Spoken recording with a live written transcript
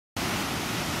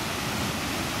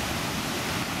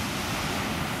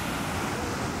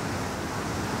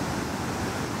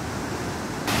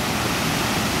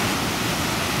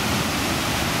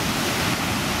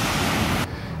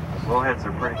Steelheads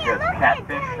are pretty good.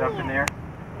 Catfish up in there.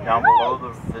 Down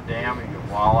below the dam, you get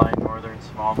walleye, northern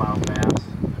smallmouth bass.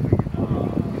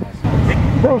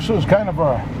 Bruce is kind of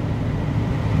a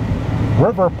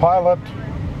river pilot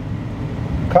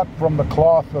cut from the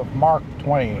cloth of Mark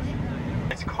Twain.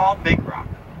 It's called Big Rock.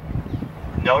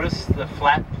 Notice the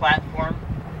flat platform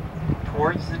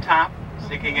towards the top,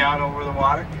 sticking out over the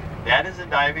water. That is a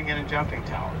diving and a jumping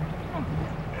tower.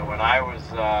 And when I was,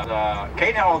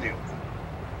 Kate, how old are you?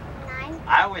 9.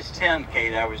 I was 10,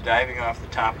 Kate. I was diving off the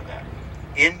top of that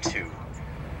into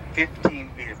 15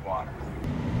 feet of water.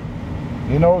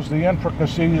 He knows the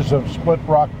intricacies of Split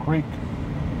Rock Creek,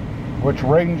 which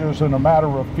ranges in a matter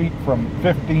of feet from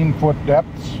 15-foot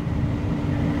depths.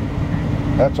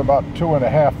 That's about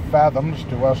 2.5 fathoms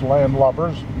to us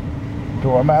landlubbers, to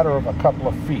a matter of a couple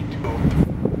of feet.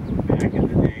 Back in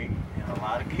the day, and a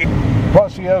lot of kids.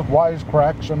 Plus he has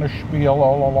wisecracks and a spiel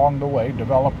all along the way,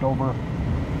 developed over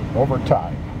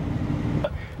time.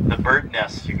 The bird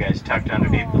nests you guys tucked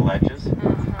underneath the ledges.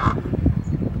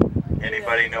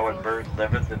 Anybody know what bird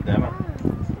liveth in them?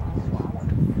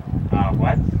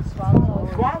 What? Swallow.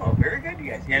 Swallow. Very good,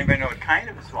 you guys. Anybody know what kind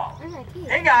of a swallow?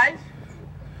 Hey guys!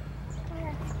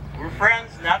 We're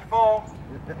friends, not foe.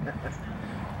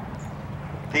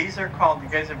 These are called, you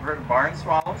guys have heard of barn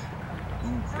swallows?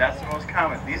 That's the most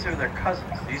common. These are their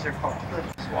cousins. These are called cliff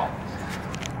swallows.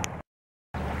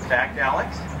 In fact,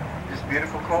 Alex, this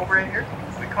beautiful cove right here,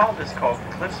 we call this cove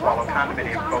the Cliff Swallow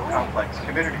Condominium Cove Complex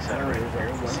Community Center.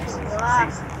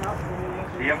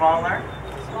 See them all there?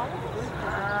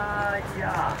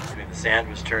 Yeah. The sand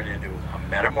was turned into a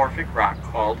metamorphic rock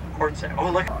called quartzite. Oh,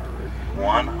 look.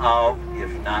 One of,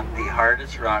 if not the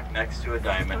hardest rock next to a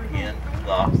diamond in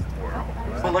the world.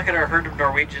 Well, look at our herd of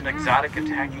Norwegian exotic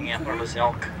attacking antlerless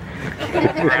elk.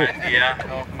 Right, yeah,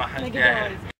 oh my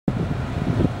God.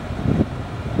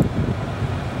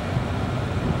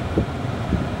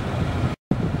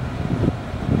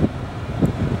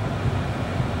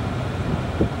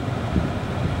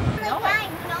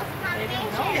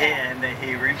 And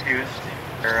he reduced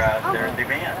their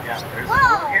demand. Yeah, there's a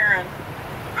blue heron.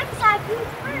 I saw a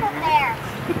huge bird up there.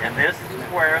 And this is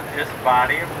where this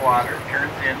body of water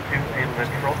turns into a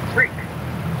literal creek.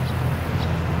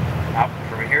 Up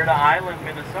from here to Island,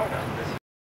 Minnesota, this is